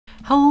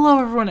Hello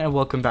everyone and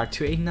welcome back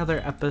to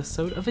another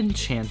episode of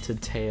Enchanted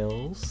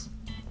Tails.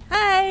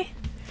 Hi!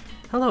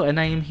 Hello, and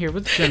I am here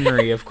with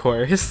Jean-Marie, of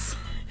course.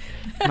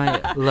 My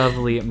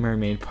lovely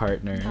mermaid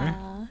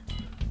partner.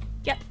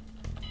 Yep.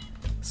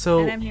 So,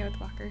 and I'm here with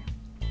Walker.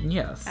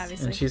 Yes,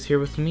 obviously. And she's here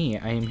with me.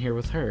 I am here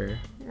with her.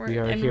 We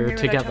are here with our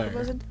together.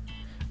 chocobos?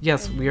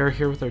 Yes, we are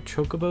here with our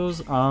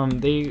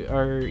chocobos. They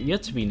are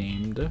yet to be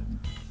named.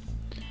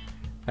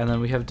 And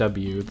then we have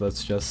W,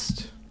 that's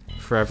just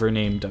forever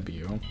named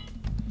W.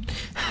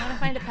 I want to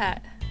find a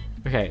pet.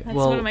 Okay, That's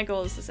well, one of my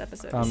goals this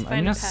episode. Is I'm find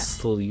gonna a pet.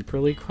 sleep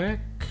really quick.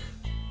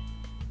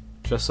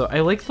 Just so I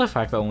like the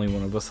fact that only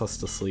one of us has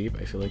to sleep.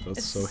 I feel like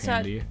that's so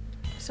handy.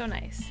 So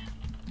nice.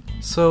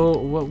 So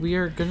what we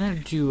are gonna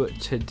do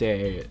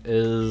today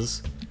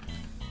is,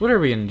 what are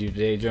we gonna do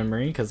today,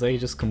 Jean-Marie? Because I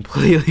just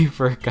completely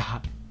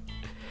forgot.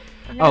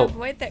 We're gonna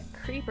avoid that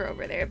creeper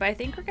over there, but I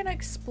think we're gonna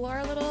explore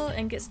a little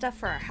and get stuff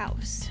for our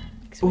house.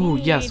 Oh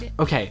yes.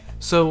 Okay.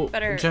 So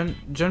better...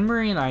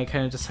 Jean-Marie and I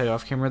kind of decided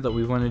off camera that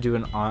we want to do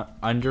an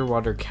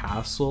underwater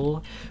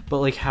castle, but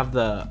like have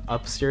the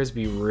upstairs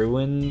be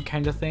ruined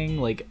kind of thing.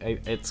 Like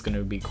it's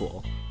gonna be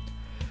cool.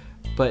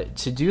 But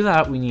to do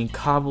that, we need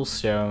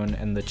cobblestone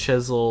and the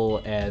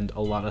chisel and a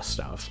lot of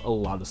stuff.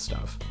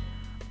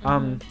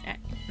 And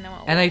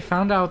I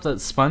found out that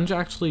sponge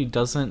actually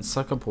doesn't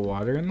suck up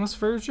water in this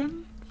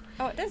version.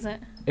 Oh, it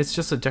doesn't. It's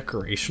just a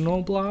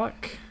decorational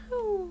block.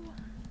 Ooh.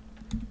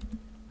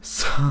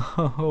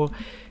 So,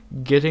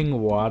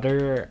 getting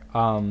water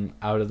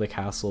out of the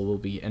castle will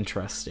be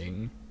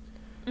interesting.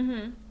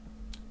 Mm-hmm.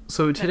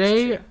 So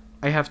today,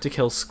 I have to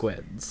kill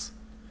squids.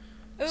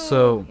 Ooh,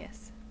 so,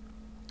 yes.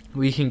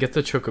 we can get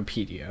the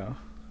Chocopedia.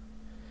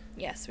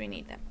 Yes, we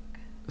need that book.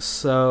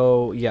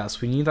 So, yes,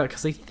 we need that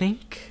because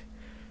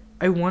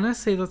I want to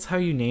say that's how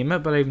you name it,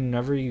 but I've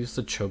never used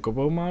the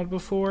Chocobo mod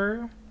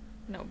before.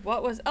 No,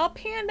 what was... Oh,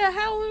 Panda,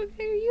 how are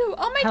you?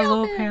 Oh, my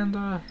Hello, dolphin!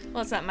 Panda.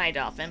 Well, it's not my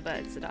dolphin, but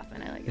it's a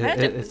dolphin. I like it.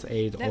 It's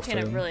a dolphin. That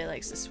Panda really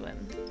likes to swim.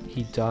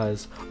 He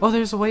does. Oh,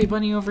 there's a white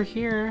bunny over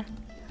here.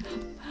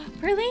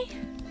 Really?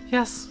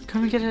 Yes,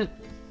 come and get it.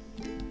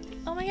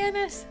 Oh my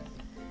goodness.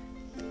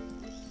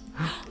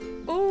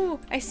 Oh,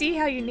 I see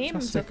how you name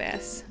him so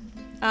fast.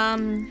 I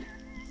don't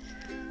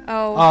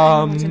know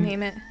what to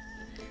name it.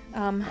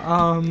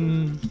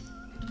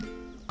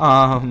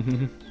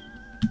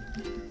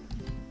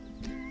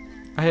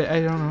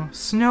 I don't know.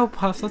 Snow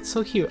Puff, that's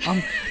so cute.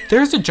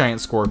 There's a giant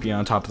scorpion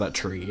on top of that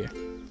tree.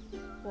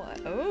 What?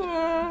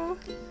 Oh.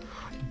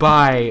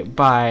 Bye.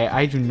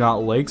 I do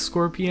not like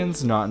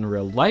scorpions, not in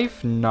real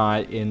life,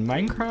 not in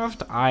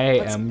Minecraft.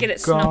 Let's get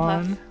it,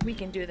 gone. Snow Puff. We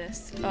can do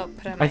this. Oh,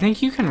 put on I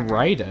think you can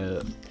ride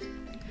it.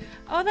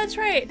 Oh, that's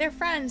right. They're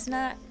friends,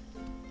 not...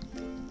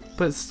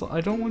 But still, I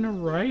don't want to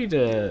ride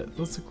it.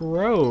 That's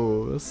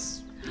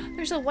gross.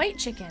 There's a white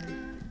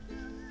chicken.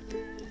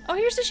 Oh,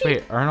 here's the sheep.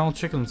 Wait, aren't all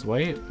chickens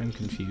white? I'm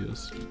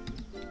confused.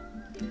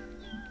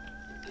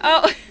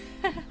 Oh.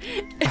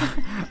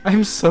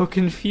 I'm so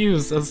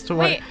confused as to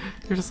why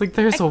you're just like,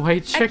 there's a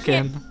white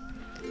chicken.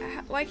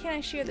 Why can't I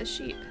shear the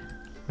sheep?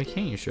 Why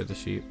can't you shear the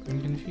sheep?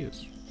 I'm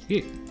confused.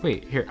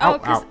 Wait, here. Oh,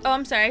 ow. Oh,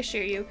 I'm sorry, I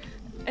shear you.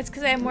 It's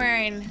because I'm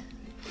wearing...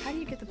 How do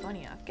you get the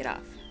bunny off? Get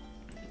off.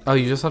 Oh,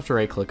 you just have to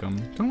right click him.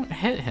 Don't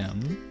hit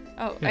him.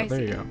 Oh, yeah,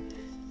 there you go.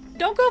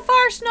 Don't go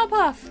far, Snow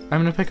Puff!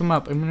 I'm gonna pick him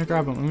up. I'm gonna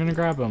grab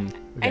him.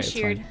 Okay, I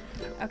sheared.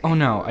 Okay. Oh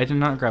no, I did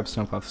not grab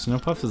Snow Puff. Snow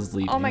Puff is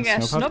leaving. Oh my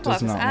gosh, Snow Puff does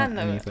is not on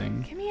want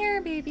anything. Come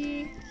here,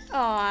 baby.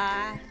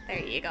 Aw, there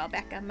you go,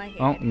 back on my head.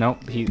 Oh,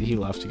 nope, he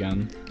left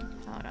again.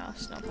 Oh no,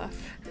 Snow Puff.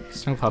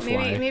 Snow Puff,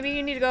 why? Maybe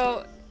you need to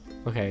go...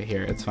 Okay,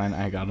 here, it's fine,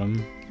 I got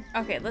him.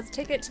 Okay, let's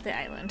take it to the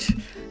island.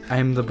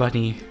 I'm the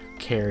bunny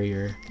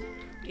carrier.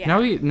 Yeah.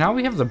 Now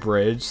we have the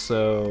bridge,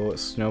 so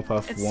Snow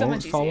Puff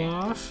won't fall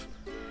off.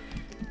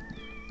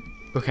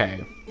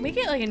 Okay. We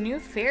get like a new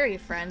fairy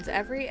friends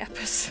every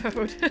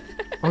episode.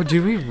 Oh,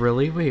 do we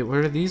really? Wait, what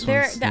are these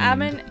ones? They're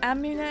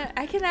the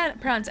I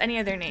cannot pronounce any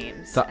of their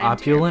names. The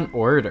Opulent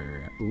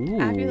Order. Ooh.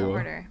 Opulent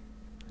Order.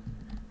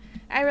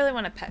 I really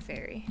want a pet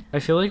fairy. I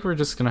feel like we're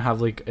just gonna have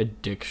like a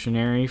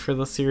dictionary for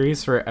the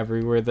series for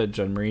every word that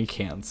Jean-Marie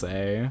can't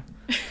say.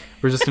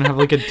 We're just gonna have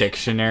like a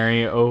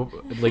dictionary,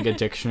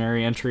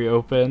 dictionary entry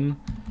open.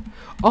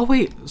 Oh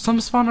wait,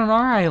 some spawn on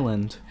our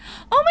island.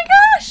 Oh my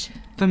gosh!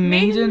 The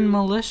Maiden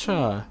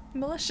Militia.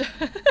 Oh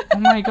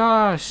my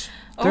gosh.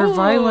 They're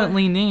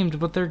violently named,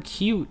 but they're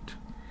cute.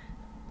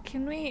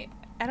 Can we...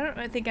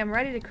 I think I'm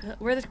ready to...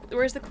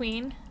 Where's the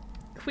queen?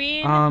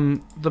 Queen?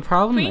 The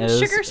problem Queen is...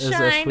 Sugar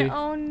Shine. If we...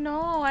 Oh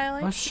no, I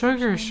like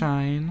Sugar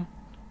Shine.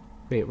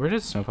 Wait, where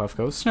did Snow Puff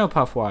go? Snow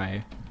Puff,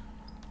 why?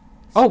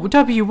 Oh,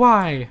 W,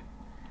 why?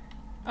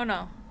 Oh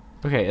no.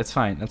 Okay, it's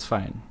fine. It's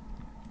fine.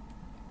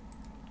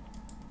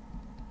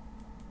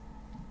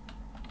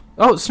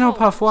 Oh, Snow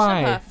Puff,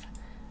 why?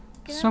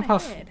 Snow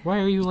Puff, why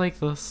are you like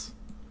this?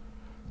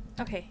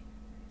 Okay.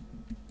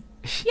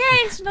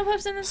 Yay,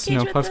 Snowpuff's in this cage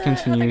with the Snowpuff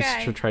continues other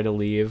guy. to try to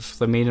leave.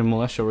 The maid and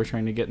militia were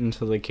trying to get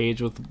into the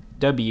cage with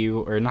W,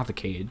 or not the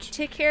cage.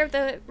 Take care of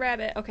the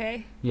rabbit,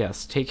 okay?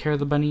 Yes, take care of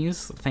the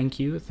bunnies. Thank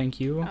you,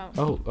 thank you.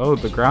 Oh,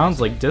 the ground's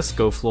like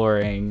disco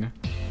flooring.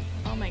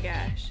 Oh my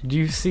gosh. Do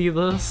you see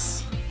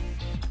this?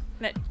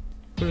 That,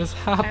 What is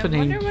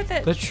happening? I wonder what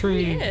that the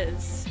tree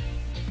is.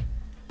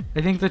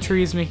 I think the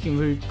tree is making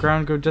the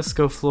ground go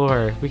disco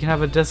floor. We can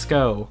have a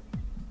disco.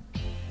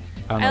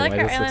 I like our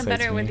this island excites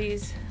better me. with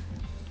these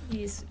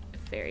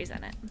fairies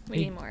on it. We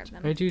need more of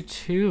them. I do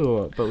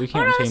too, but we Oh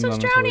can't no, tame this them.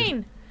 one's until we-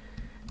 drowning!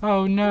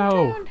 Oh no!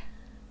 Drown.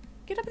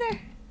 Get up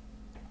there.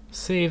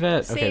 Save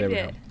it. Okay, there we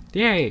Saved go.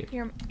 Yay!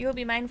 You'll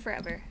be mine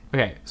forever.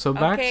 Okay, so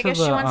back Okay, I to guess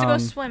the she wants to go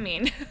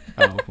swimming.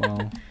 Oh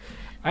well.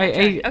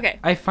 Okay.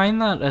 I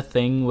find that a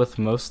thing with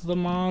most of the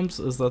moms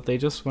is that they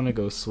just want to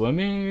go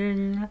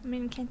swimming. I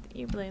mean, can't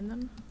you blame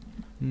them?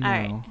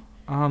 No.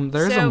 Alright.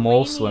 There's So a mole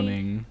we need-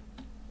 swimming.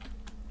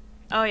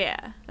 Oh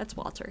yeah, that's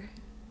Walter.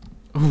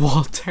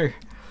 Walter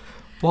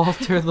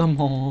the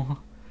mole.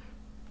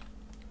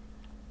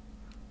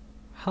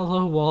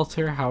 Hello,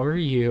 Walter. How are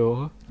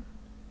you?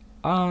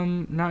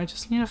 Now I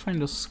just need to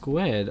find a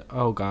squid.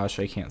 Oh gosh,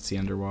 I can't see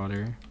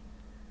underwater.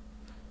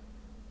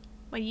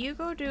 Well, you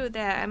go do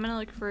that. I'm gonna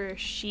look for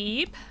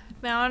sheep.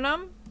 Found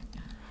them.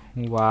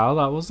 Wow,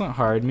 that wasn't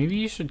hard. Maybe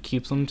you should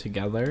keep them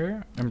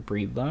together and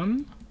breed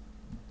them.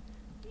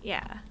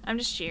 Yeah, I'm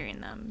just shearing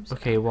them. So.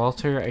 Okay,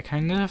 Walter, I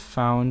kind of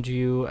found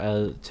you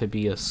to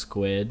be a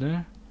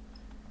squid.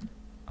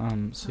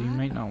 So you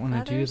might not want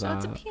to do Oh, it's a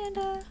that.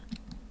 panda.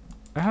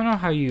 I don't know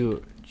how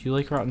you... Do you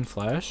like rotten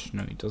flesh?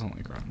 No, he doesn't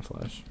like rotten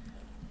flesh.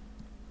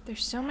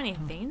 There's so many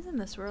things in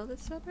this world.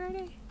 It's so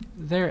pretty.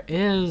 There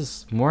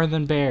is more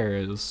than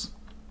bears.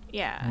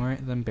 Yeah. More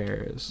than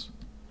bears.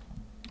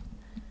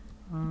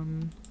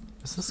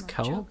 Is this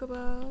kelp?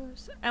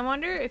 Chocobos. I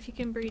wonder if you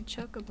can breed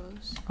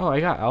chocobos. Oh, I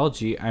got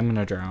algae. I'm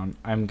gonna drown.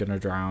 I'm gonna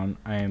drown.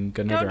 I'm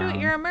gonna Don't drown. do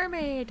it. You're a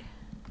mermaid.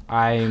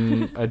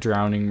 I'm a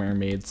drowning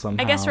mermaid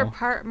somehow. I guess we're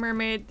part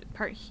mermaid,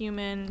 part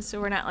human, so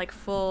we're not like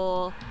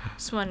full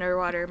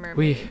underwater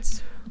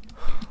mermaids.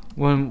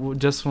 When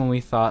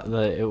we thought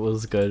that it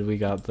was good, we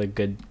got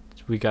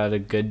a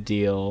good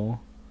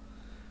deal.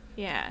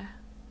 Yeah.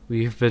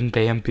 We've been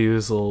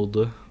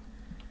bamboozled.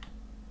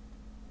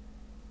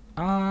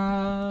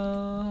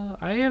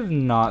 I have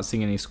not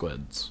seen any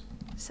squids.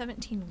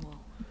 17 wool.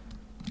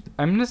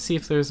 I'm gonna see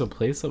if there's a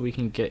place that we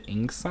can get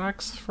ink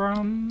sacs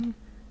from.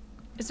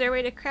 Is there a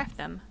way to craft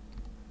them?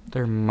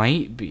 There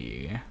might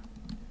be.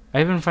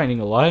 I've been finding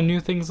a lot of new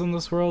things in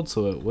this world,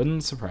 so it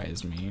wouldn't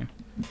surprise me.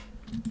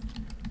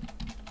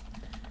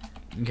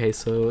 Okay,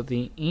 so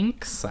the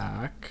ink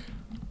sac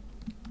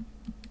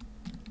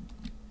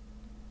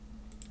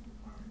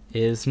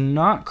is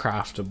not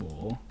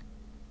craftable.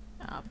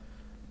 Oh.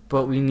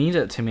 But we need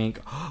it to make...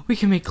 we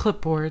can make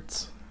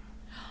clipboards!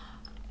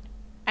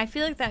 I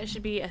feel like that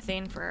should be a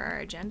thing for our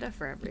agenda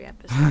for every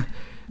episode.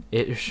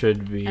 It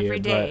should be. Every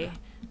day.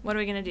 What are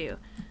we going to do?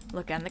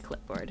 Look on the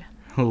clipboard.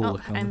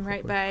 Look on the I'm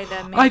right clipboard. by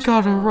the I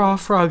got a magical- raw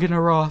frog and a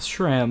raw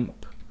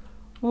shrimp.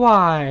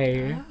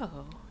 Why?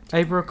 Oh.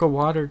 I broke a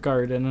water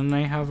garden and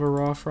I have a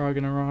raw frog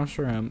and a raw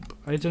shrimp.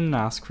 I didn't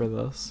ask for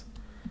this.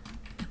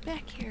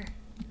 Back here.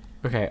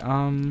 Okay,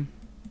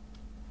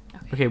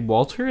 Okay,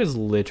 Walter is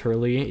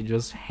literally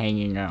just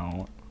hanging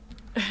out.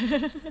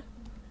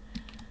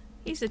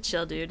 He's a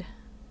chill dude.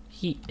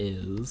 He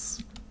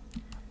is.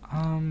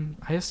 I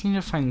just need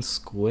to find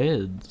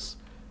squids.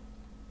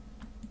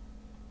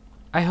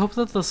 I hope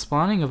that the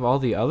spawning of all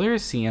the other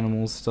sea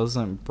animals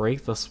doesn't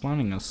break the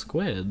spawning of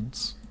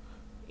squids.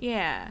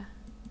 Yeah.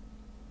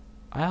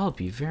 I'll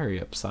be very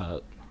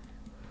upset.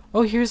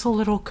 Oh, here's a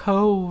little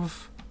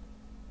cove.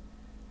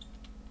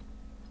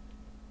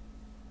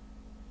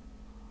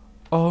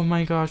 Oh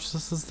my gosh,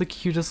 this is the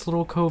cutest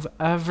little cove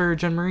ever.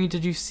 Jen Marie,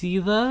 did you see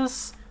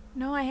this?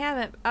 No, I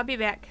haven't. I'll be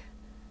back.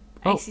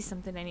 Oh. I see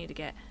something I need to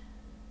get.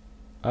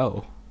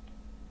 Oh.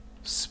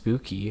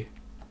 Spooky.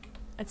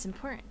 It's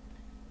important.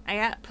 I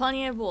got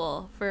plenty of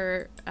wool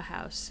for a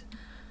house,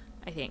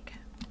 I think.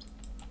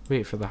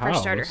 Wait, for the For house?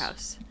 a starter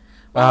house.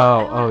 Oh,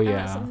 I want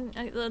yeah. Something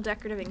a little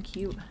decorative and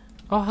cute.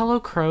 Oh, hello,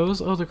 crows.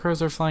 Oh, the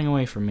crows are flying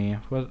away from me.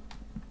 What?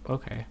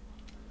 Okay.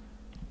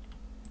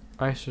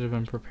 I should have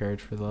been prepared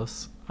for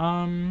this.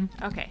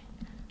 Okay.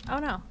 Oh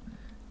no.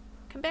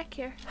 Come back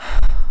here.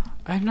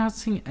 I'm not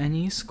seeing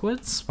any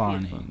squid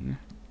spawning.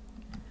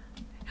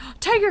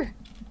 Tiger!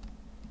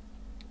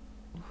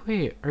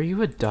 Wait, are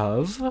you a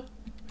dove?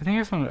 I think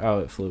I found it. Oh,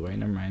 it flew away.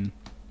 Never mind.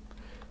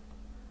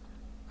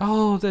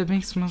 Oh, that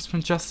makes most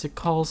majestic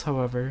calls,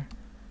 however.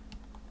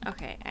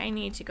 Okay, I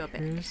need to go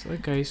back. Here's a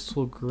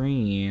geisel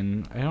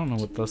green. I don't know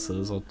what this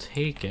is. I'll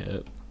take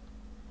it.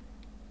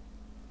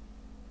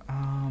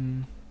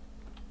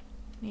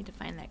 Need to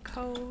find that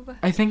cove.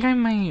 I think I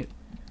might,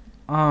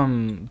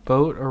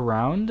 boat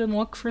around and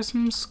look for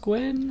some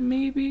squid,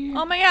 maybe?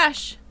 Oh my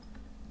gosh!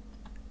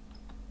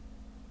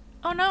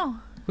 Oh no!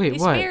 Wait,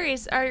 These what?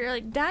 fairies are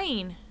like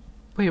dying.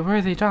 Wait, why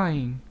are they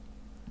dying?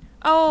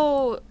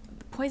 Oh,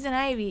 poison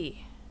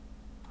ivy.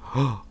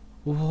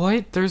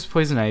 What? There's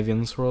poison ivy in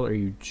this world? Are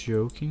you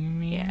joking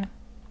me? Yeah.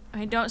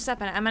 I don't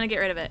step on it. I'm gonna get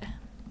rid of it.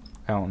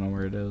 I don't know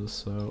where it is,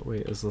 so...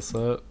 Wait, is this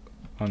it?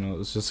 Oh no,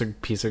 it's just a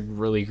piece of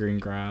really green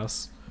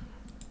grass.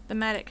 The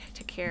medic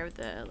took care of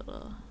the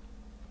little...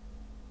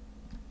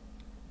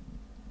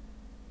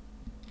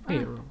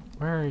 Wait,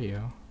 where are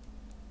you?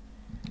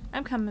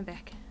 I'm coming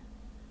back.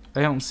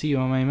 I don't see you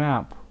on my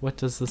map. What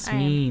does this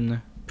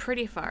mean?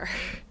 Pretty far.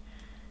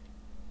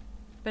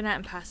 But not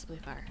impossibly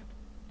far.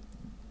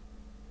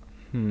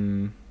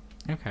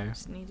 Okay.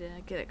 Just need to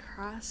get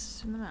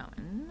across from the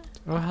mountain.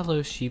 Oh,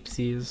 hello,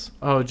 sheepsies.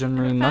 Oh, Jen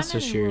Marie must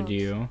have shared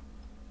you.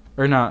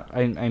 Or not,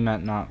 I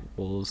meant not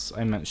wolves.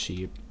 I meant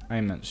sheep.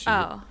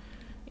 Oh,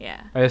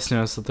 yeah. I just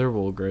noticed that their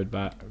wool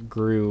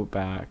grew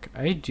back.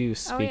 I do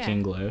speak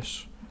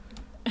English.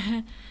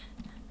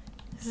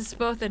 This is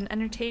both an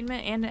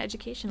entertainment and an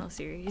educational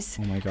series.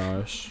 Oh my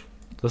gosh.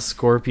 The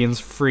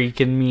scorpion's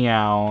freaking me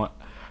out.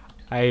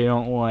 I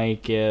don't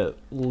like it.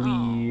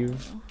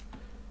 Leave.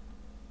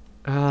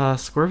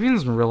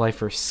 Scorpions in real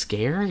life are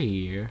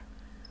scary.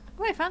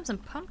 Oh, I found some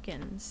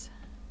pumpkins.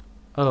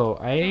 Oh,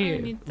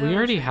 we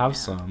already have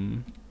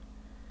some.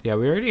 Yeah,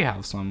 we already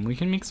have some. We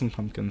can make some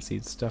pumpkin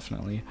seeds,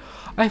 definitely.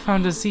 I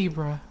found a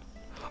zebra.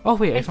 Oh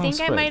wait, I found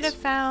squids. I might have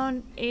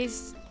found a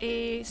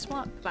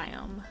swamp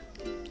biome.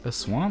 A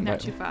swamp?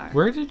 Not too far.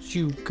 Where did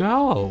you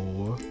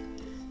go?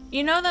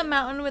 You know the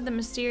mountain with the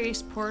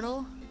mysterious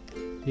portal?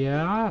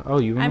 Yeah? Oh,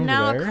 you went I'm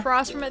now there?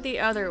 across from it the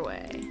other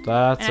way.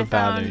 That's a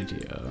bad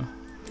idea.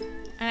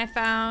 And I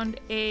found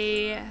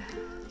a...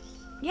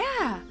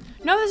 Yeah!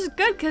 No, this is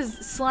good because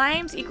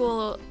slimes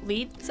equal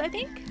leads, I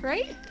think,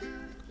 right?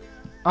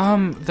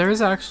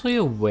 There's actually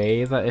a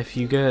way that if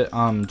you get,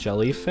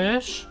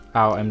 jellyfish...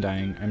 Ow, I'm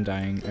dying.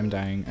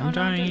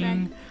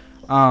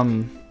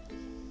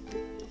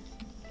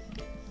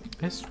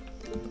 I just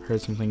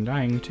heard something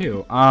dying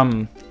too.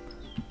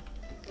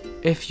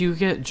 If you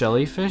get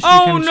jellyfish, you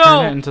can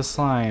turn it into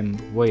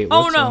slime. Wait,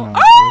 what's going on?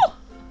 Oh!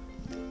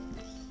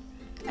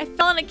 I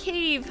fell in a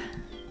cave.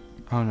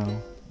 Oh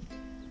no.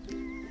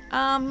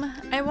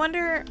 I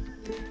wonder...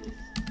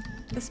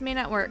 This may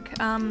not work.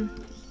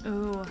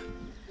 Ooh.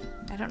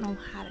 I don't know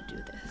how to do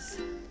this.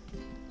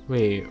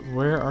 Wait,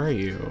 where are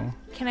you?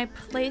 Can I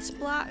place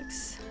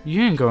blocks?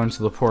 You didn't go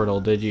into the portal,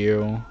 did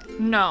you?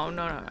 No.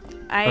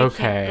 I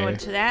can't go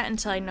into that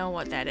until I know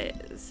what that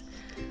is.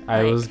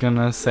 I was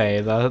gonna say,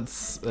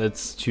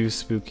 it's too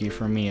spooky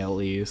for me at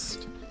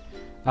least.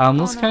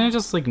 Let's kind of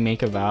just like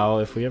make a vow.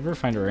 If we ever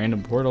find a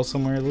random portal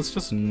somewhere, let's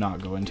just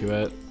not go into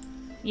it.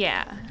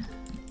 Yeah.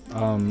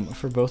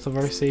 For both of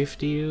our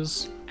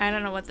safeties. I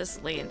don't know what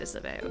this land is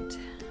about.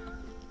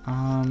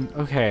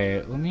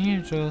 Okay, let me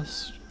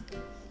just...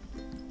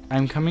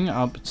 I'm coming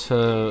up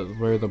to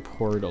where the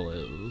portal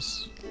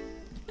is.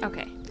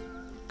 Okay.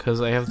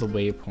 Because I have the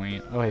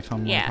waypoint. Oh, I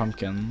found more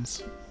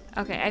pumpkins.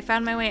 Okay, I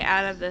found my way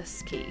out of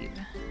this cave.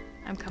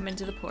 I'm coming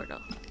to the portal.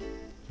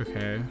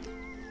 Okay.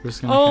 We're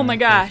just gonna my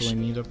gosh!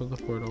 meet up with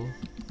the portal.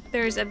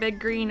 There's a big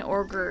green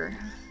ogre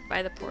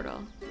by the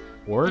portal.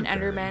 Ogre? An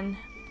enderman.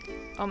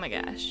 Oh my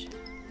gosh.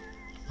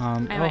 Oh,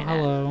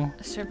 hello.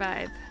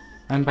 Survive.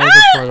 I'm by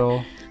the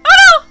portal.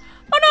 Oh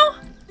no!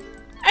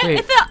 I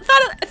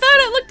thought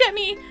it looked at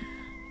me.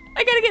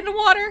 I gotta get in the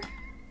water.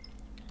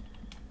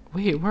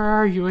 Wait, where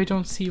are you? I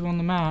don't see you on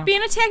the map.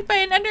 Being attacked by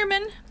an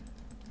enderman.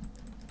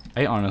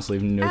 I honestly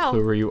have no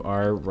clue where you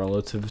are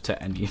relative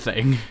to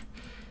anything.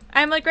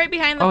 I'm like right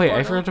behind the portal.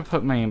 I forgot to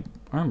put my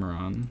armor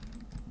on.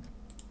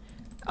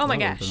 Oh my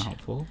gosh. That would've been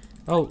helpful.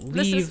 Oh,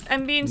 leave.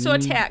 I'm being so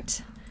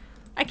attacked.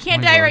 I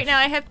can't die right now.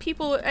 I have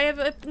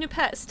a new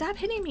pet. Stop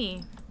hitting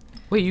me.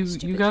 Wait,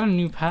 you got a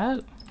new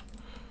pet?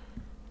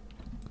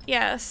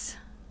 Yes.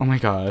 Oh my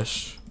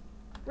gosh.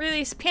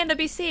 Release Panda,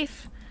 be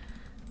safe.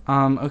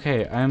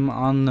 Okay, I'm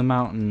on the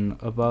mountain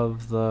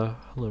above the...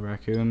 Hello,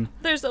 raccoon.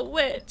 There's a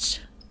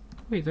witch.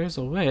 Wait, there's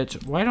a witch?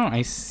 Why don't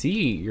I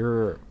see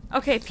your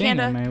thing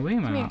Panda. on my way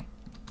map?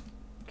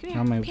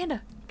 Come here,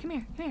 Panda. Come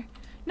here.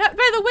 Not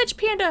by the witch,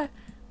 Panda.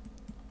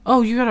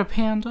 Oh, you got a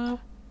panda?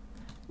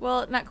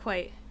 Well, not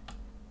quite.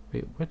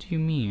 Wait, what do you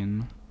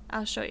mean?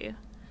 I'll show you.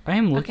 I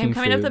am looking I'm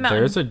coming for up the mountain.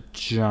 There's a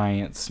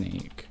giant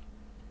snake.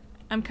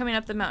 I'm coming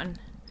up the mountain.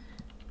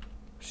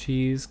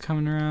 She's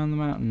coming around the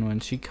mountain when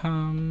she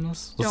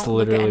comes. Don't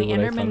look at any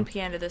Enderman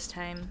Panda this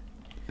time.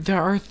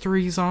 There are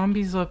 3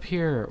 zombies up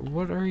here.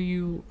 What are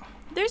you...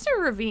 There's a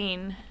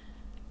ravine.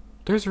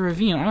 There's a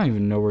ravine? I don't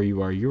even know where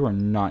you are. You are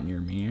not near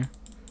me.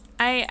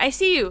 I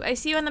see you. I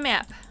see you on the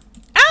map.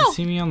 Ow! You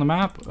see me on the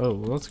map? Oh,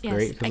 well, that's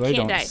great, because I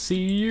don't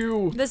see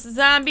you. This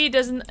zombie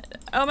doesn't...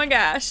 Oh my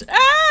gosh.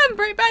 I'm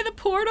right by the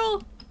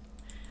portal.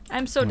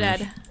 I'm so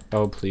dead.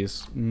 Oh,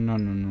 please.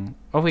 No.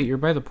 Oh, wait, you're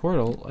by the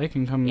portal. I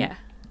can come... Yeah.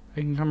 I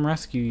can come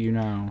rescue you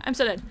now. I'm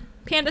so dead.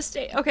 Panda,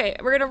 stay. Okay,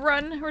 we're gonna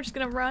run. We're just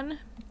gonna run.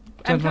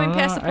 I'm coming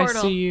past the portal.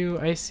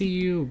 I see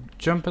you.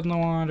 Jump in the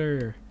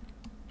water.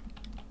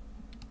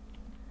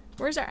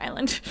 Where's our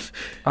island?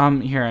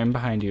 Here, I'm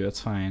behind you. It's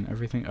fine.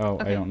 Everything... Oh,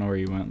 okay. I don't know where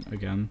you went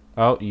again.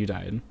 Oh, you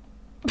died.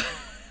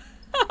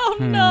 Oh,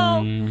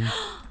 no.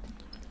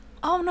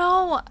 Oh,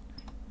 no.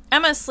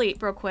 I'm gonna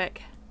sleep real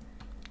quick.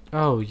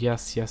 Oh,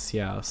 yes, yes,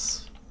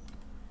 yes.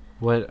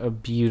 What a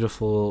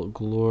beautiful,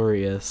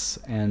 glorious,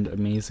 and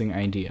amazing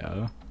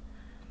idea.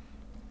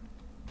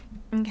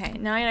 Okay,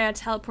 now I gotta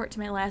teleport to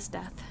my last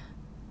death.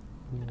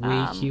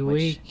 Wakey,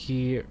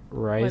 wakey,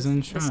 rise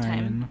and shine. This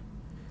time.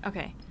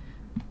 Okay.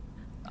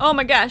 Oh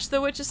my gosh,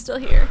 the witch is still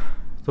here.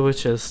 The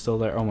witch is still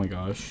there. Oh my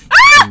gosh.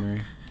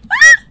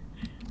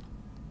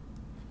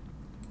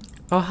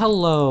 Oh,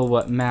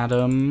 hello,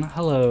 madam.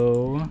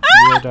 Hello.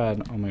 You are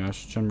dead. Oh my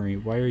gosh,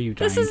 Jimmery, why are you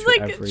dying? This is to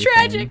like everything?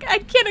 tragic. I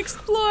can't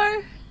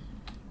explore.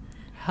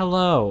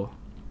 Hello.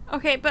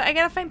 Okay, but I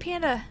gotta find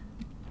Panda.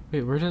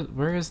 Wait,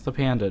 where is the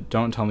panda?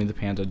 Don't tell me the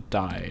panda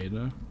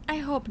died. I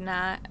hope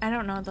not. I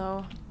don't know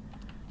though.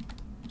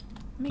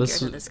 Let me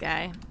get rid of this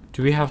guy.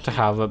 Do we have to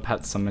have a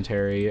pet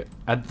cemetery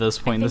at this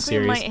point in the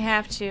series? We might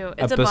have to.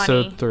 It's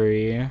Episode a bunny.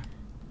 3.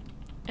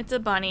 It's a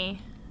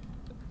bunny.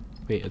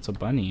 Wait, it's a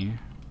bunny?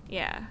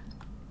 Yeah.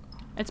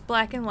 It's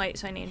black and white,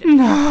 so I named it.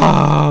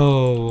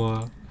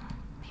 No!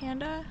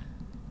 Panda?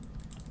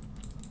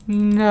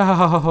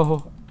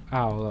 No!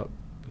 Ow, that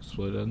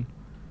exploded.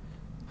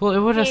 Well, it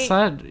would have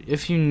said,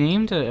 if you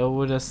named it, it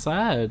would have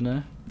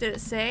said. Did it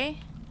say?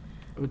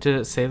 Did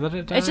it say that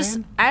it died? It's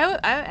just,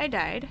 I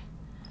died.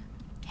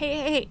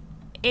 Hey,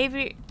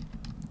 Aviary.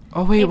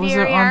 Oh wait, was it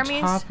on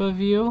armies? top of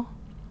you?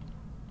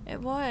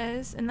 It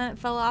was, and then it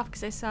fell off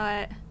because I saw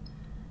it.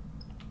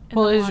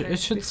 Well, it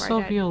should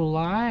still be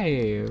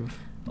alive.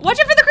 Watch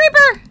out for the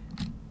creeper!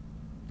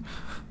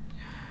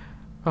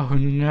 Oh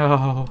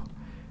no.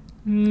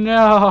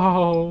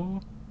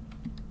 No.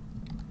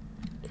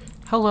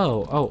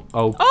 Hello.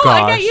 Oh gosh.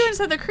 I got you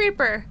instead of the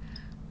creeper.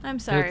 I'm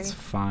sorry. It's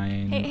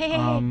fine.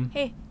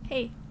 Hey,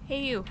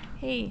 you.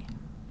 Hey,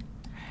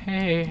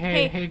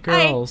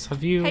 girls.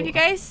 Have you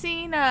guys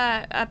seen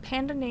a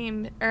panda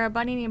named, or a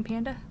bunny named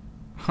Panda?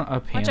 A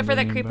panda. Watch out for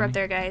that creeper bunny. up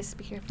there, guys.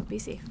 Be careful. Be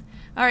safe.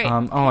 All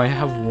right. Oh, I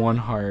have 1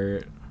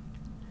 heart.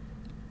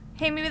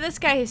 Hey, maybe this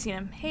guy has seen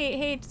him.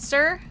 Hey,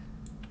 sir.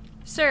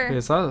 Wait,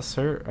 is that a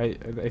sir? I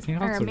think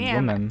that's a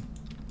woman.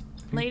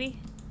 Lady.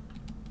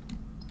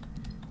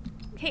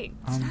 Hey,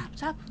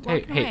 stop.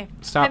 Hey, away.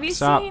 Stop.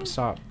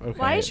 Okay.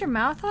 Why is your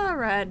mouth all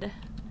red?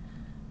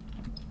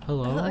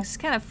 Hello? That looks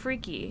kind of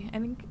freaky. I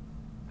think.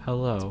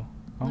 Hello.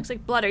 Oh. Looks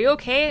like blood. Are you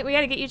okay? We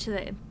gotta get you to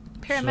the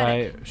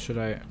paramedic. Should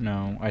I?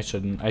 No, I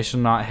shouldn't. I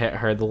should not hit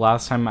her. The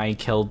last time I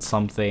killed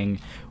something,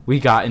 we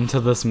got into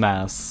this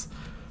mess.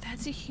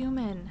 That's a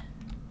human.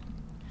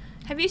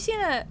 Have you seen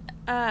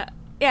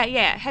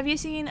yeah. Have you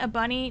seen a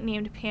bunny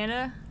named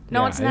Panda?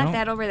 No, Yeah, it's not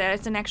that over there.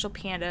 It's an actual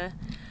panda.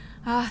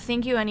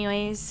 Thank you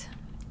anyways.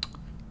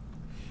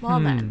 Well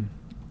then.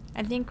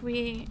 I think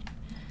we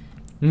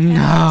have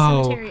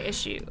a cemetery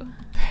issue.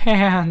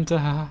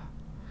 Panda.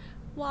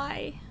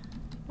 Why?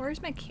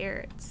 Where's my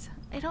carrots?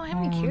 I don't have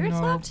any carrots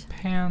left.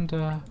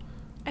 Panda.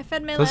 I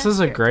fed my This last is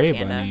a carrot to gray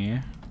Panda. bunny.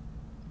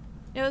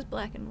 It was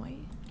black and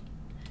white.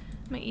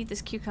 I'm gonna eat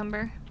this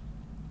cucumber.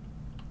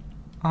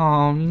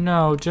 Oh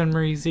no, Jen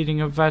Marie's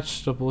eating a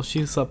vegetable.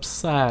 She's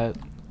upset.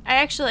 I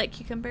actually like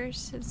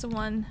cucumbers. It's the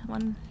one.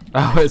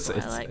 Oh, it's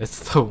like.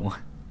 the one.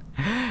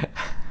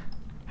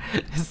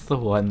 It's the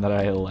one that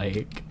I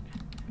like.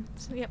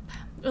 So, yep,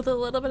 with a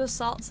little bit of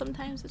salt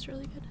sometimes. It's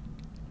really good.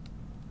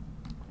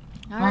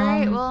 All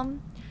right, well,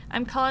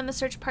 I'm calling the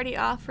search party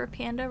off for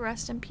Panda.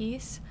 Rest in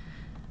peace.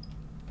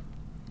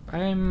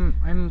 I'm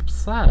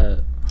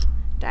upset.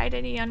 Died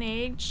at a young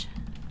age.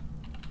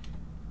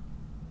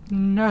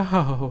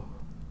 No.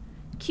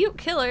 Cute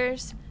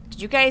killers.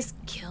 Did you guys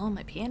kill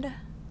my panda?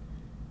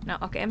 No.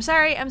 Okay. I'm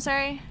sorry. I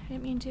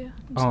didn't mean to.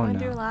 I'm just going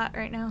through a lot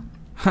right now.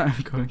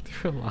 I'm going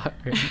through a lot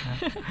right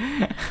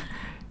now.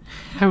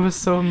 I was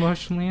so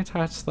emotionally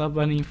attached to that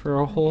bunny for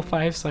a whole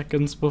 5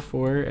 seconds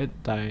before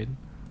it died.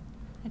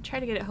 I tried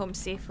to get it home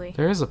safely.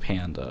 There is a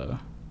panda.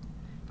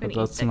 I'm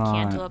gonna eat the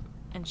cantaloupe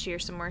and shear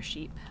some more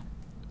sheep.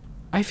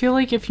 I feel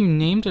like if you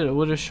named it, it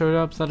would have showed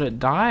up that it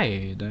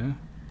died.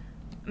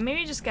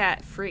 Maybe it just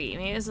got free.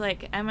 Maybe it was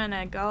like, I'm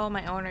gonna go,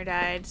 my owner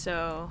died,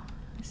 so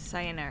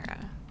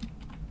sayonara.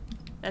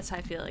 That's how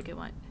I feel like it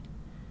went.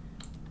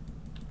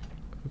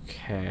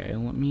 Okay,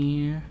 let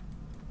me...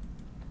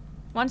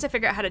 Once I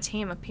figure out how to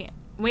tame a panda...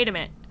 Wait a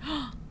minute.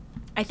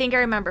 I think I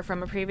remember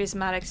from a previous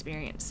mod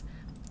experience.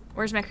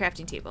 Where's my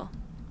crafting table?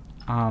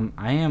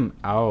 I am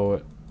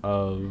out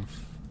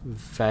of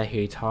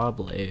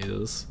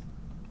vegetables.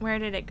 Where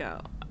did it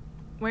go?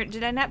 Where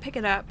did I not pick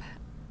it up?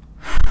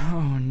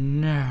 Oh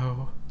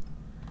no.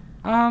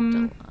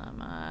 Dilemmas.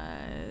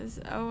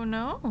 Oh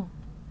no.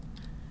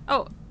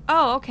 Oh,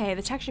 okay.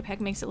 The texture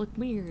pack makes it look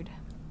weird.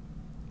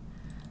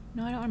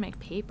 No, I don't want to make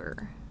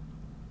paper.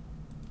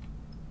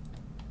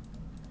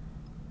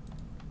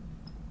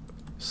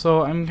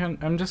 So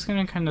I'm just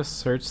gonna kind of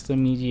search the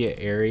immediate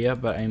area,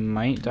 but I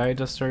might die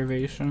to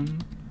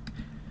starvation.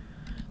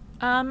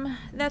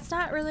 That's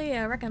not really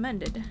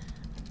recommended.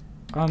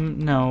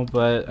 No,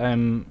 but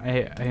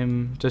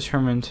I'm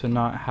determined to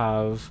not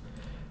have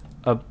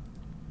a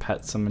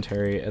pet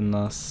cemetery in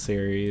this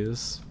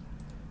series.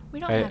 We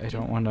don't have to. I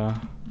don't want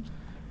to.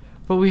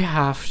 But we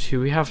have to.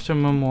 We have to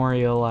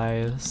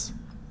memorialize.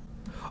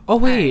 Oh,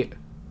 wait.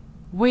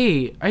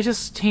 Wait, I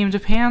just tamed a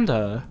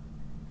panda.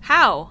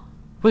 How?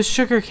 With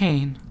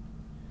sugarcane.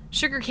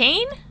 Sugar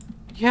cane?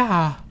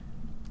 Yeah.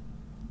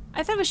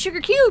 I thought it was sugar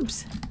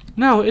cubes.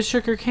 No, it's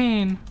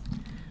sugarcane.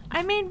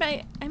 I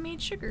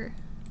made sugar.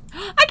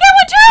 I get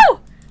one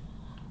too!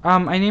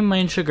 I named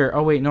mine Sugar.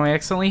 Oh, wait, no, I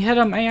accidentally hit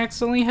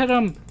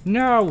him.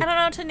 No. I don't know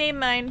how to name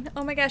mine.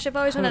 Oh my gosh, I've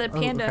always wanted a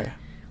panda.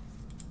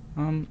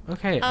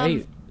 Okay.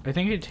 I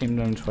think I tamed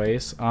him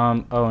twice.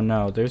 Oh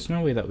no, there's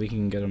no way that we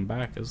can get him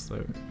back, is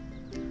there?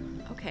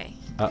 Okay.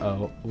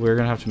 Uh-oh, we're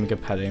gonna have to make a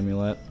pet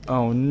amulet.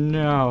 Oh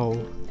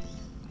no.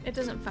 It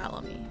doesn't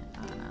follow me.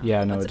 Oh, no.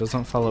 Yeah, no, it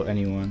doesn't follow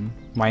anyone.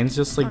 Mine's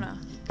just like no.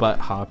 butt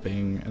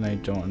hopping, and I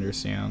don't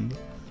understand.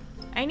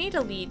 I need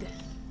a lead.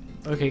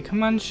 Okay,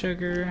 come on,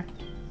 Sugar.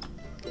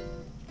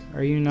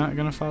 Are you not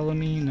gonna follow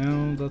me?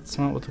 No, that's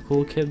not what the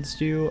cool kids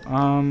do.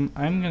 I'm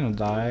gonna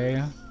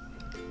die.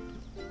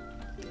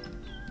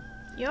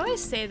 You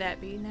always say that,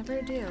 but you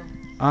never do.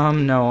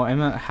 No,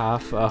 I'm at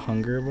half a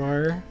hunger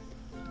bar.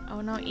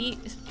 Oh no, eat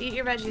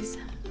your veggies.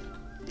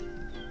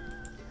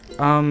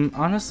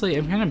 Honestly,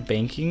 I'm kind of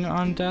banking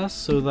on death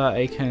so that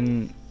I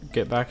can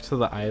get back to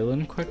the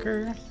island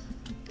quicker.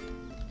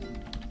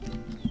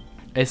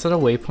 I set a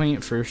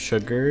waypoint for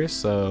Sugar,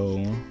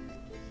 so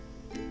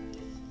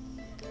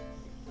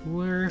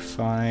we're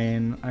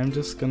fine. I'm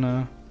just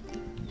gonna...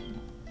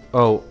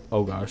 Oh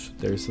gosh,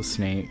 there's a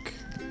snake.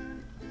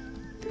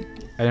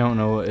 I don't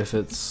know if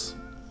it's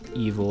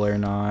evil or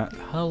not.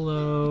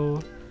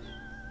 Hello.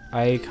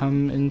 I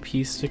come in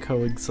peace to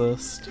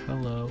coexist.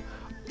 Hello.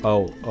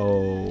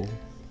 Oh.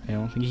 I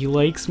don't think he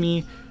likes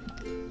me.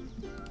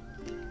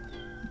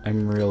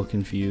 I'm real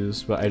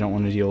confused, but I don't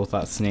want to deal with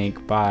that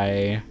snake.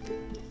 Bye.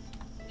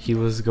 He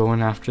was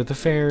going after the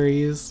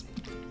fairies.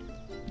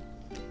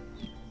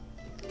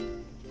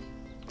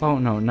 Oh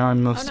no, now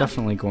I'm most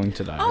definitely going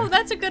to die. Oh,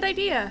 that's a good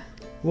idea.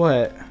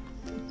 What?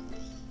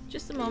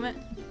 Just a moment.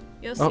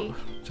 You'll see. Oh,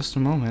 just a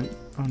moment.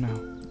 Oh no.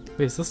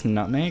 Wait, is this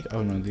nutmeg?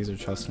 Oh no, these are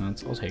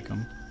chestnuts. I'll take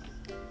them.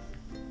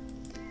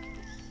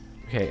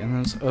 Okay, and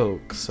there's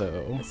oak,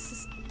 so...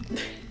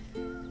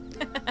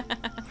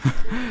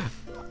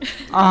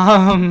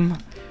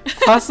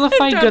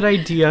 Classify good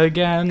idea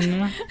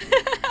again.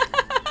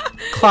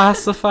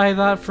 Classify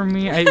that for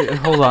me.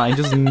 Hold on, I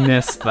just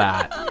missed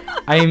that.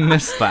 I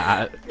missed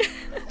that.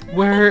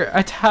 Where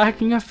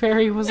attacking a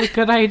fairy was a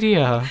good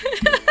idea.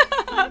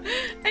 I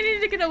need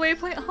to get a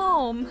waypoint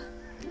home.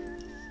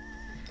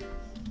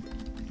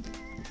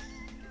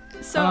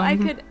 So I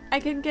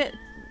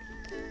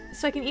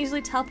can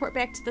easily teleport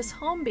back to this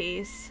home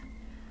base.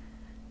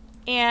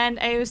 And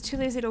I was too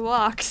lazy to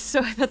walk, so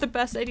I thought the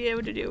best idea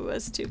to do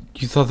was to...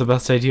 You thought the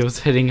best idea was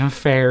hitting a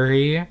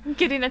fairy?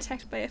 Getting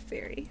attacked by a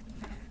fairy.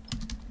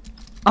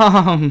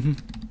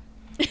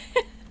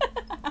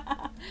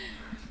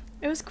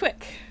 It was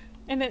quick,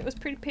 and it was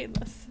pretty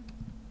painless.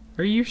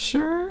 Are you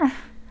sure?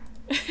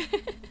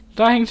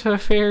 Dying to a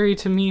fairy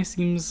to me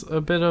seems a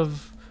bit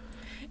of...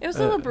 It was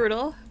a little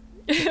brutal.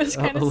 It was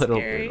kind of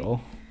scary.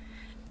 Brutal.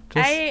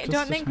 I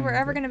don't think we're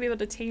ever going to be able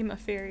to tame a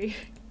fairy.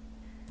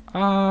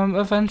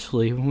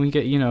 Eventually, when we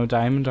get,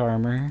 diamond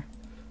armor.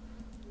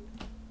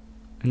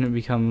 And it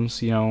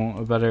becomes,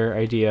 a better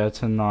idea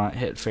to not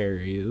hit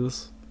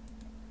fairies.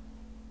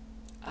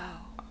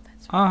 Oh,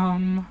 that's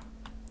right.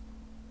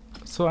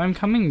 So I'm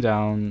coming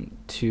down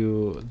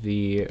to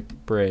the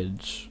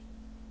bridge.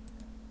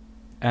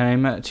 And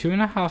I'm at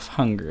 2.5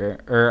 hunger,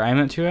 or I'm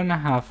at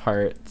 2.5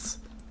 hearts.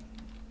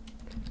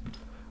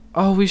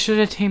 Oh, we should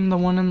have tamed the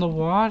one in the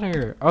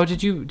water. Oh,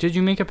 did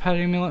you make a pet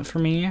amulet for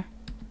me?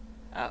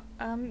 Oh,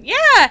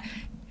 yeah.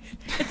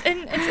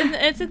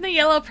 It's in the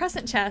yellow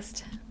present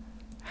chest.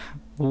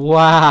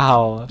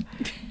 Wow.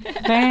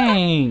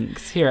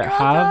 Thanks. Here, You're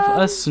have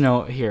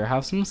welcome.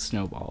 have some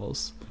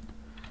snowballs.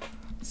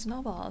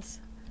 Snowballs.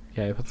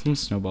 Yeah, I put some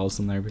snowballs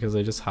in there because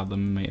I just had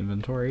them in my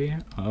inventory.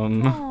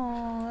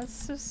 Oh, that's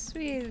so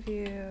sweet of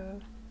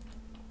you.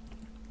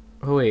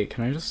 Oh wait,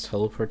 can I just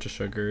teleport to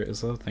Sugar?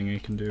 Is that a thing I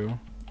can do?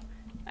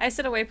 I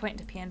set a waypoint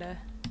to Panda.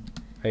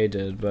 I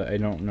did, but I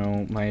don't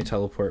know my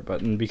teleport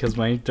button because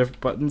my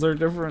buttons are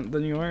different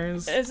than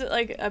yours. Is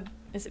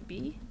it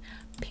B?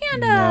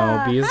 Panda!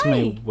 No, B is Hi.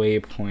 my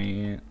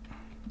waypoint.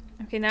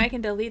 Okay, now I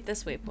can delete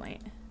this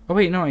waypoint. Oh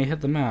wait, no, I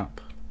hit the map.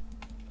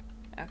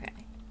 Okay.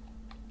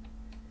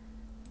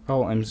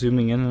 Oh, I'm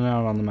zooming in and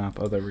out on the map.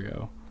 Oh, there we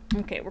go.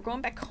 Okay, we're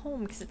going back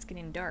home because it's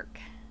getting dark.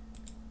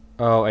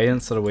 Oh, I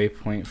didn't set a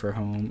waypoint for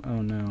home.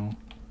 Oh no.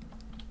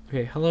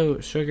 Okay, hello,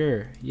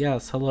 Sugar.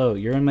 Yes, hello.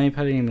 You're in my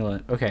pet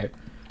amulet. Okay.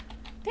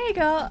 There you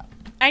go.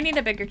 I need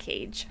a bigger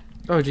cage.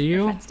 Oh, do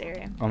you? Fenced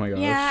area. Oh my gosh.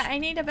 Yeah, I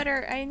need.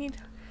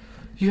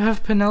 You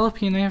have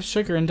Penelope and I have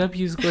Sugar and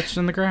W's glitched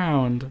in the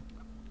ground.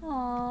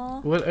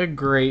 Aww. What a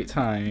great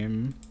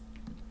time.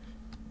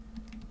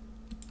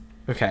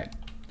 Okay.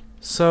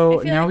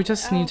 So now we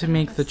just need to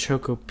make the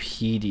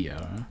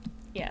Chocopedia.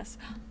 Yes.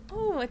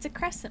 Oh, it's a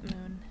crescent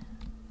moon.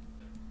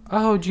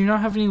 Oh, do you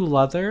not have any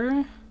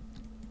leather?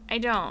 I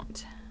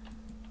don't.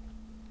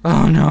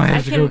 Oh no, I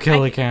have to go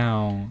kill a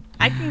cow.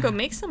 I can go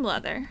make some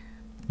leather.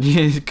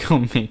 You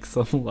go make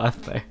some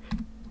leather.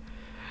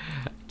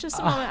 Just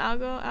a moment,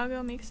 I'll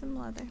go make some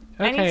leather.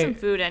 Okay. I need some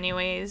food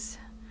anyways.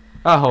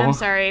 Oh. I'm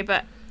sorry,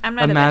 but I'm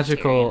not a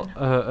magical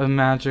vegetarian. a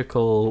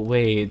magical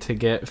way to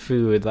get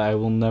food that I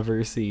will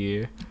never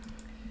see.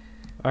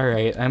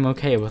 Alright, I'm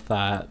okay with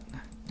that.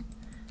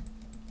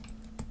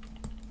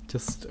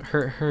 Just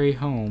hurry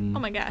home. Oh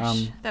my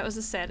gosh, that was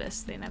the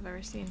saddest thing I've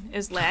ever seen. It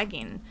was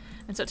lagging,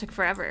 and so it took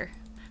forever.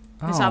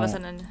 And so all of a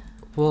sudden...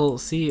 Well,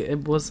 see,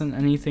 it wasn't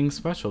anything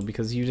special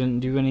because you didn't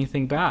do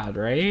anything bad,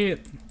 right?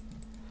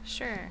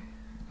 Sure.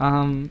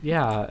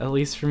 Yeah, at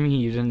least for me,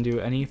 you didn't do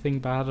anything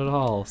bad at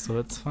all, so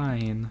it's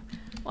fine.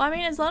 Well, I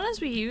mean, as long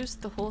as we use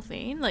the whole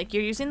thing, like,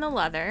 you're using the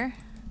leather.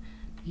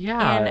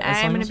 Yeah, and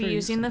I'm going to be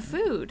using the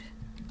food.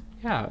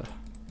 Yeah.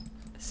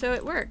 So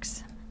it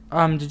works.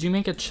 Did you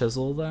make a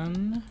chisel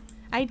then?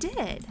 I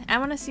did. I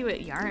want to see what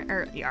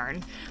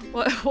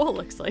what wool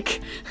looks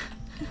like.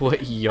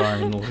 What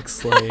yarn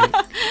looks like.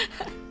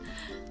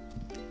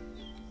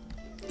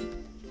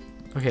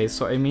 Okay,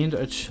 so I made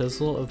a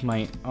chisel of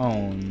my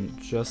own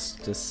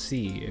just to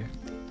see.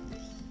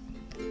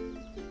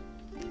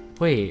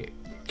 Wait,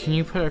 can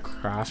you put a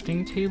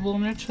crafting table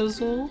in a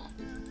chisel?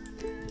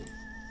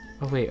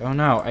 Oh wait, oh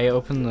no, I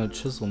opened the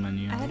chisel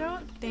menu. I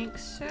don't think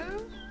so.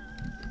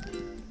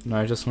 No,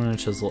 I just want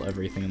to chisel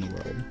everything in the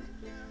world.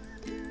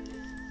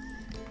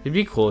 It'd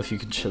be cool if you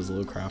could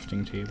chisel a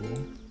crafting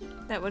table.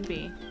 That would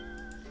be.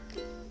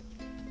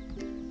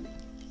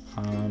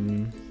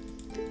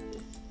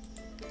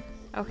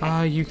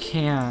 Okay. You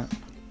can't.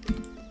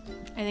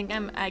 I think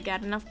I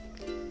got enough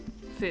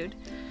food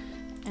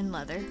and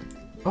leather.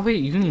 Oh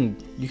wait, you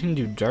can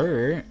do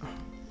dirt.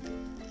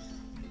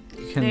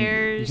 You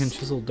can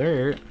chisel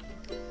dirt.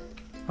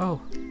 Oh.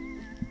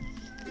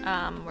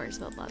 Where's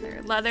the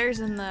leather? Leather's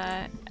in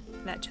that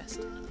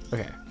chest.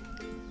 Okay.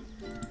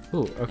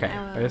 Ooh, okay.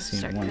 I just seen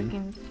start one.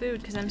 cooking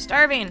food because I'm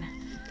starving.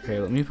 Okay,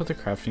 let me put the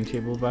crafting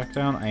table back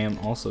down. I am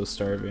also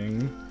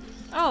starving.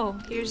 Oh,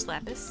 here's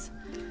lapis.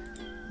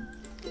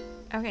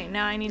 Okay,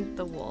 now I need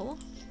the wool.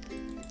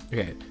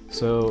 Okay,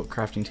 so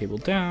crafting table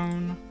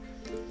down.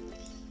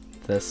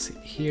 This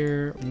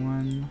here,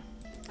 one.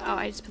 Oh,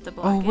 I just put the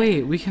block Oh in.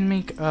 wait, we can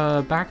make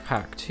a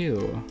backpack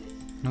too.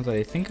 Now that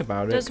I think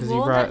about it, because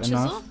you brought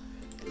enough.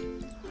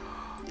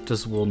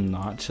 Does wool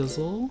not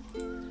chisel?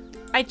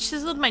 I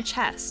chiseled my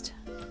chest.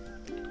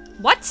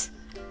 What?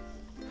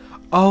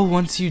 Oh,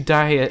 once you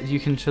dye it, you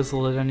can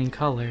chisel it any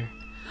color.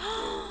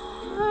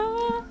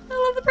 I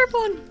love the purple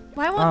one.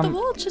 Why won't the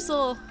wool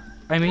chisel?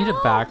 I made a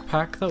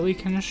backpack that we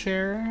can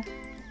share.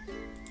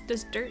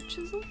 Does dirt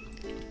chisel?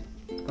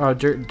 Oh,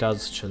 dirt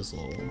does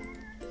chisel.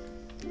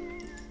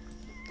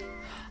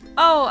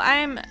 Oh,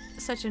 I'm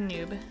such a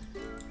noob.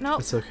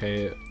 Nope. It's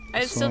okay.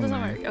 It still doesn't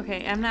work.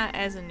 Okay, I'm not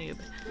as a noob.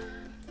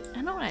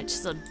 I don't want to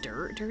chisel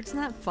dirt. Dirt's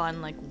not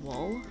fun like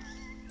wool.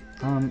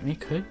 It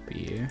could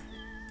be.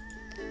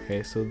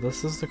 Okay, so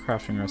this is the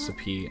crafting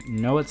recipe.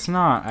 No, it's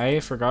not. I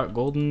forgot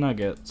golden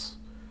nuggets.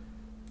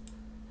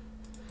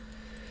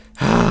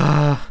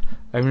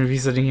 I'm gonna be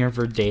sitting here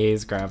for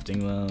days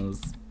crafting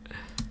those.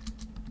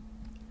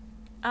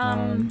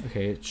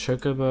 Okay,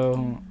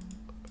 chocobo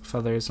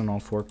feathers on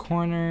all four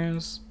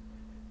corners.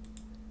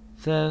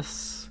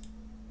 This,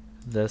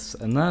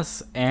 and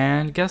this,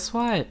 and guess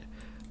what?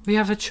 We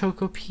have a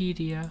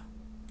Chocopedia.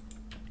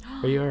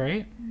 Are you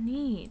alright?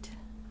 Neat.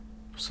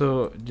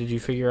 So, did you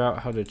figure out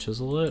how to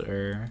chisel it,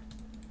 or?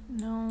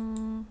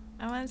 No,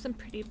 I want some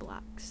pretty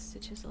blocks to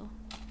chisel.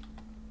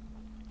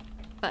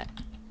 But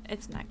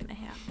it's not gonna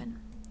happen.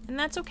 And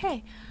that's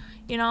okay.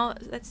 You know,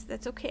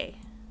 that's okay.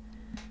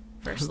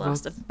 First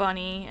lost a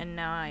bunny, and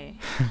now I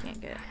can't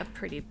get a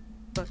pretty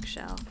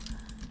bookshelf.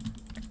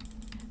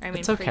 Or, I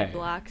mean, pretty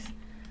blocks.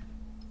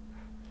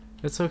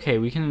 It's okay.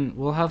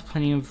 We'll have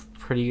plenty of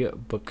pretty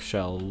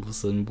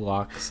bookshelves and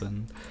blocks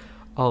and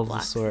all of the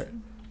sort.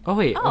 Oh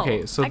wait,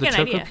 okay. So the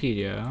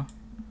Chocopedia.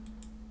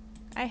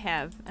 I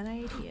have an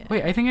idea.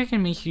 Wait, I think I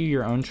can make you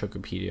your own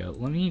Chocopedia.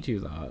 Let me do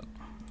that.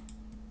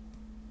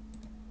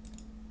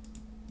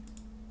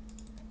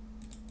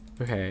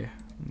 Okay.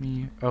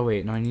 Oh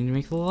wait, no. I need to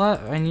make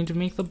I need to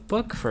make the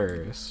book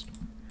first.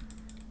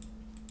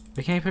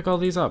 Why can't I pick all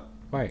these up?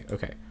 Why?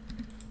 Okay.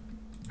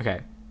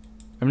 Okay.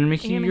 I'm gonna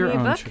make you your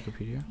own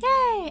Chocopedia.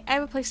 Yay! I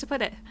have a place to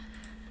put it.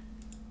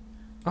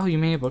 Oh, you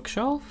made a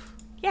bookshelf?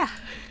 Yeah.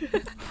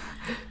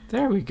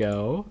 There we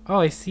go. Oh,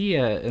 I see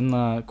it in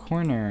the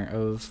corner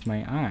of my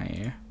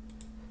eye.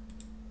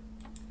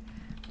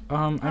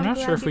 I'm not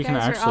sure if we can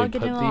actually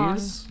put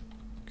these.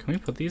 Can we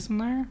put these in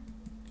there?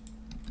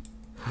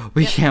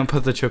 We can't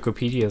put the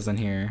Chocopedias in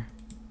here.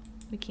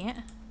 We can't?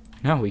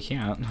 No, we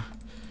can't.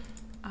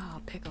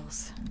 Oh,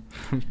 pickles.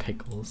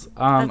 Pickles.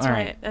 That's all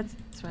right. That's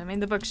why I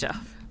made the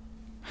bookshelf.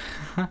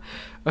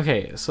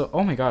 Okay, so,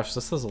 oh my gosh,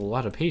 this has a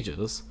lot of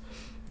pages.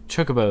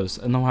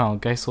 Chocobos in the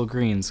wild, Geisel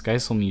greens,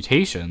 Geisel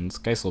mutations,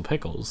 Geisel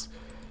pickles,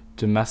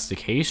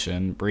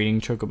 domestication, breeding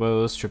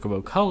chocobos,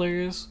 chocobo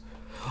colors.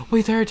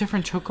 Wait, there are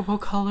different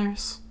chocobo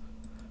colors?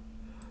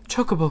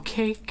 Chocobo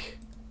cake.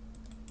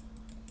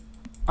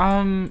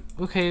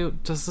 Okay,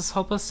 does this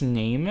help us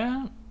name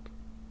it?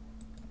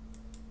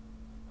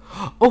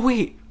 Oh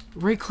wait,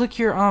 right click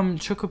your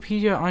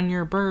Chocopedia on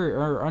your bird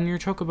or on your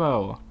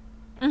chocobo.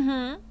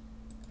 Mm-hmm.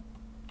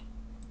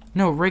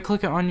 No, right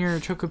click it on your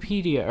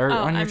Chocopedia or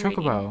on your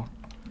chocobo.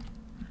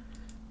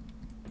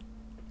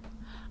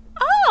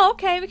 Oh,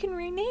 okay, we can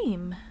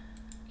rename.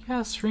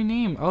 Yes,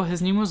 rename. Oh,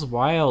 his name was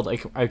Wild.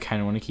 I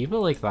kind of want to keep it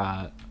like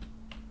that.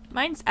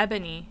 Mine's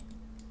Ebony.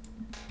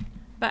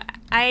 But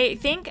I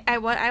think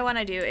what I want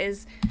to do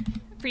is,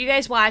 for you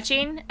guys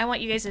watching, I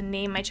want you guys to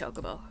name my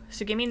chocobo.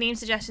 So give me name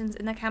suggestions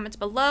in the comments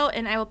below,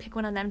 and I will pick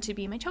one of them to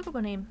be my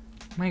chocobo name.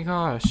 My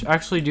gosh.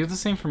 Actually, do the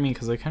same for me,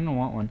 because I kind of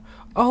want one.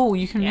 Oh,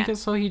 you can make it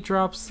so he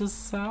drops his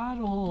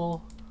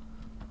saddle.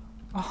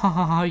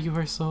 Ah, you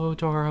are so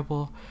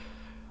adorable.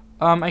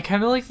 I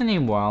kind of like the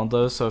name Wild,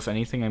 though, so if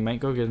anything, I might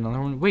go get another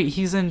one. Wait,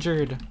 he's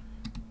injured.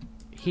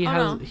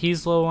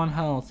 He's low on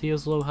health. He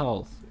has low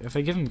health. If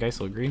I give him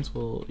Geisel Greens,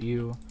 will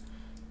you...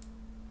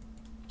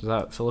 Does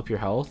that fill up your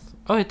health?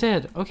 Oh, it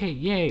did. Okay,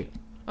 yay.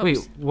 Oops.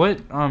 Wait,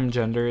 what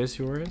gender is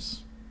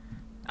yours?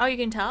 Oh, you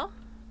can tell?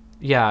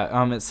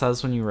 Yeah, it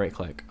says when you right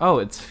click. Oh,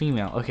 it's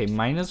female. Okay,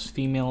 mine is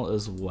female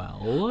as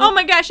well. Oh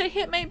my gosh, I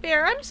hit my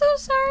bear. I'm so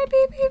sorry,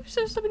 baby. I'm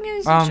so something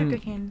is sugar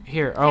cane.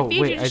 Here. Oh,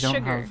 wait, I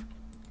don't have...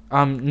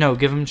 no,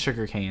 give him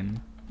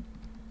sugarcane.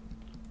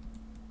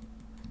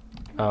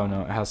 Oh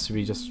no, it has to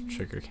be just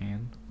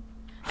sugarcane.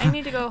 I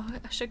need to go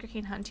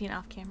sugarcane hunting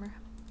off camera.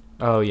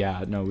 Oh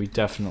yeah, no, we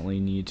definitely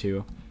need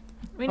to.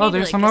 Oh,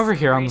 there's some over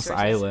here on this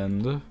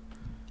island.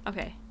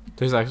 Okay.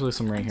 There's actually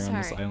some right here on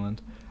this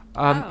island.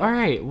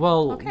 Alright,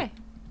 well, okay.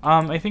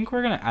 I think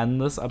we're gonna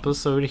end this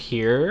episode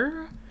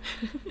here.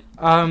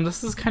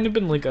 This has kind of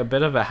been like a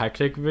bit of a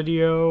hectic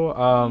video,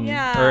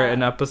 or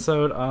an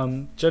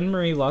episode. Jen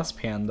Marie lost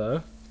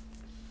Panda.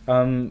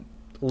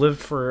 Lived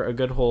for a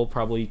good whole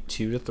probably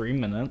 2 to 3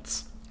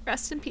 minutes.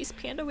 Rest in peace,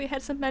 Panda. We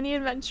had so many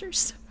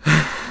adventures.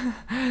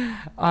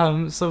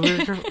 So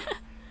we're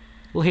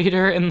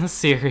later in the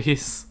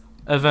series,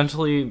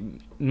 eventually,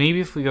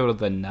 maybe if we go to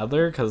the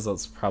Nether, because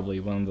that's probably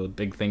one of the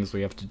big things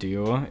we have to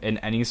do in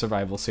any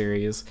survival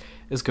series,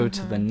 is go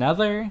to the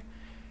Nether,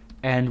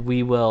 and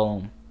we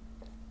will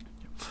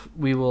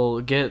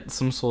get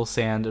some soul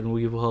sand, and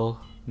we will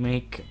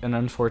make an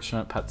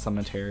unfortunate pet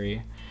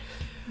cemetery.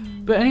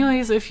 But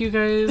anyways, if you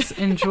guys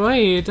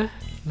enjoyed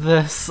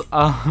this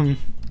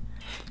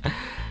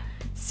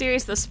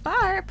series thus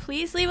far,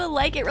 please leave a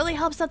like. It really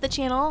helps out the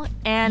channel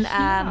and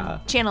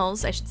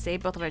channels, I should say,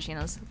 both of our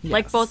channels. Yes.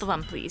 Like both of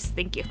them, please.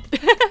 Thank you.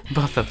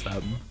 Both of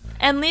them.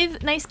 And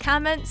leave nice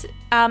comments.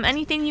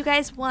 Anything you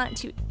guys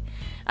want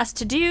us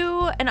to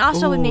do, and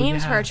also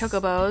names for our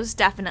chocobos,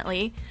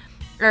 definitely.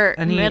 Or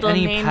any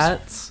names.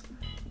 Pets.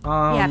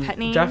 Pet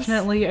names.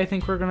 Definitely, I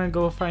think we're gonna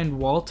go find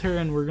Walter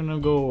and we're gonna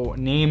go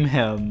name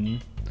him.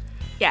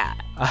 Yeah.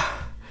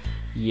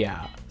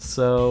 Yeah.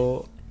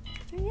 So.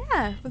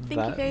 Yeah. Well, thank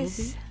you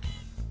guys.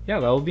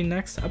 That will be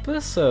next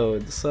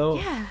episode. So.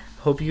 Yeah.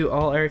 Hope you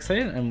all are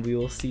excited, and we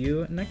will see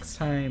you next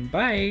time.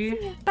 Bye.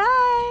 Bye.